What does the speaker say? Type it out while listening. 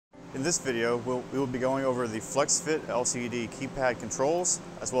In this video, we will be going over the FlexFit LCD keypad controls,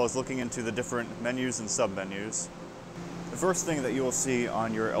 as well as looking into the different menus and sub-menus. The first thing that you will see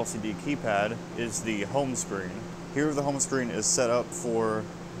on your LCD keypad is the home screen. Here the home screen is set up for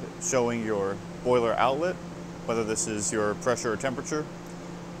showing your boiler outlet, whether this is your pressure or temperature.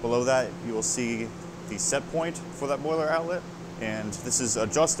 Below that you will see the set point for that boiler outlet, and this is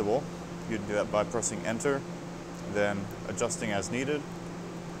adjustable. You can do that by pressing enter, then adjusting as needed.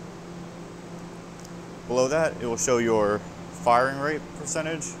 Below that, it will show your firing rate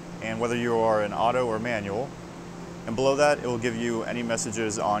percentage and whether you are in auto or manual. And below that, it will give you any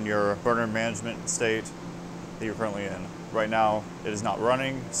messages on your burner management state that you're currently in. Right now, it is not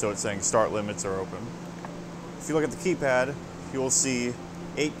running, so it's saying start limits are open. If you look at the keypad, you will see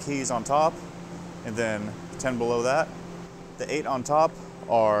 8 keys on top and then 10 below that. The 8 on top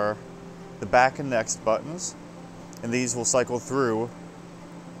are the back and next buttons, and these will cycle through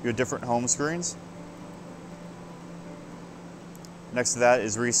your different home screens. Next to that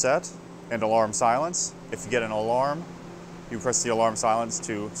is reset and alarm silence. If you get an alarm, you press the alarm silence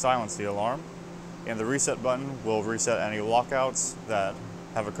to silence the alarm. And the reset button will reset any lockouts that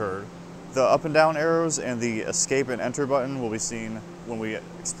have occurred. The up and down arrows and the escape and enter button will be seen when we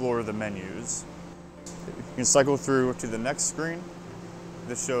explore the menus. You can cycle through to the next screen.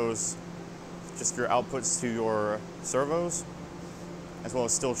 This shows just your outputs to your servos, as well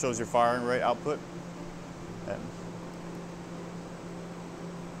as still shows your firing rate output. And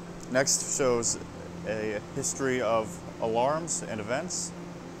next shows a history of alarms and events.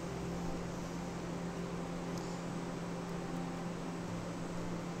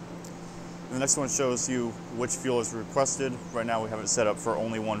 And the next one shows you which fuel is requested. Right now we have it set up for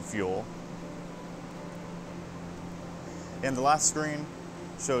only one fuel. And the last screen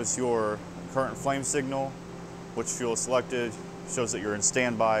shows your current flame signal, which fuel is selected, shows that you're in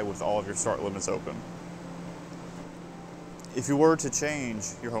standby with all of your start limits open. If you were to change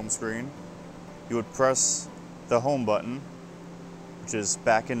your home screen, you would press the home button, which is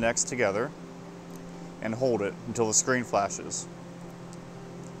back and next together, and hold it until the screen flashes.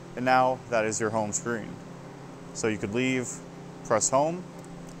 And now that is your home screen. So you could leave, press home,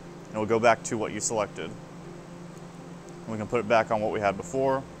 and it will go back to what you selected. And we can put it back on what we had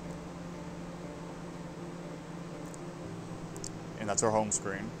before. And that's our home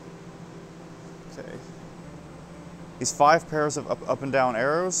screen. Okay. These 5 pairs of up and down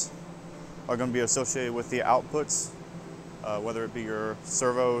arrows are going to be associated with the outputs, whether it be your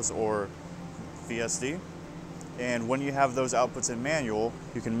servos or VSD. And when you have those outputs in manual,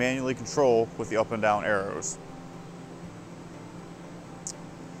 you can manually control with the up and down arrows.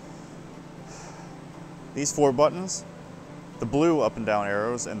 These 4 buttons, the blue up and down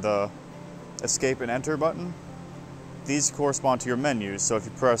arrows and the escape and enter button, these correspond to your menus. So if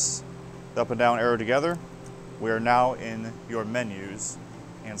you press the up and down arrow together, we are now in your menus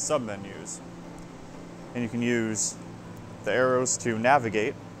and sub-menus. And you can use the arrows to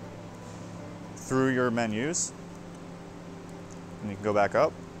navigate through your menus. And you can go back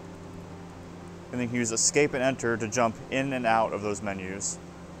up. And then you can use escape and enter to jump in and out of those menus.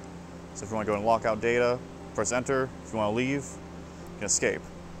 So if you want to go and lock out data, press enter. If you want to leave, you can escape.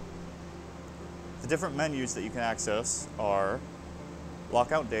 The different menus that you can access are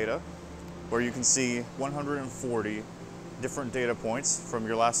lockout data, where you can see 140 different data points from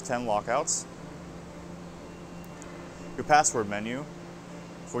your last 10 lockouts. Your password menu,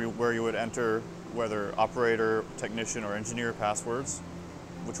 where you would enter whether operator, technician, or engineer passwords,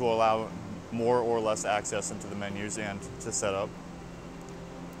 which will allow more or less access into the menus and to set up.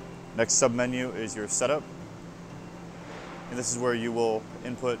 Next submenu is your setup. And this is where you will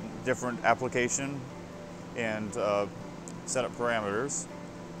input different application and setup parameters.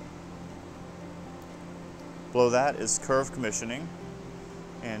 Below that is curve commissioning,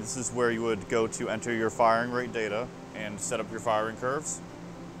 and this is where you would go to enter your firing rate data and set up your firing curves.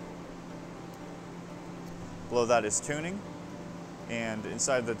 Below that is tuning, and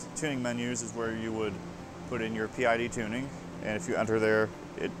inside the tuning menus is where you would put in your PID tuning, and if you enter there,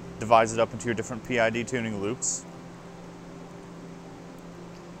 it divides it up into your different PID tuning loops.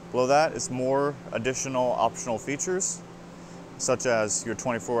 Below that is more additional optional features, such as your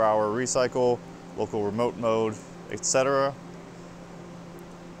 24-hour recycle, local remote mode, etc.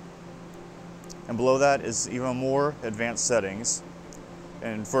 And below that is even more advanced settings.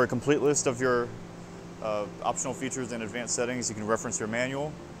 And for a complete list of your optional features and advanced settings, you can reference your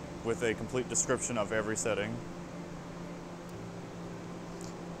manual with a complete description of every setting.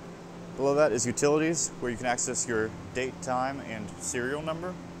 Below that is utilities, where you can access your date, time, and serial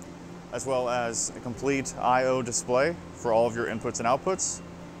number, as well as a complete I/O display for all of your inputs and outputs.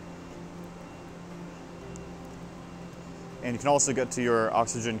 And you can also get to your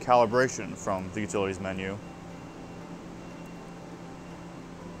oxygen calibration from the utilities menu.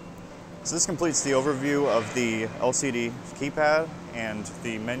 So this completes the overview of the LCD keypad and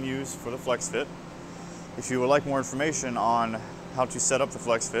the menus for the FlexFit. If you would like more information on how to set up the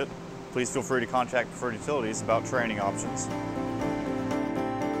FlexFit, please feel free to contact Preferred Utilities about training options.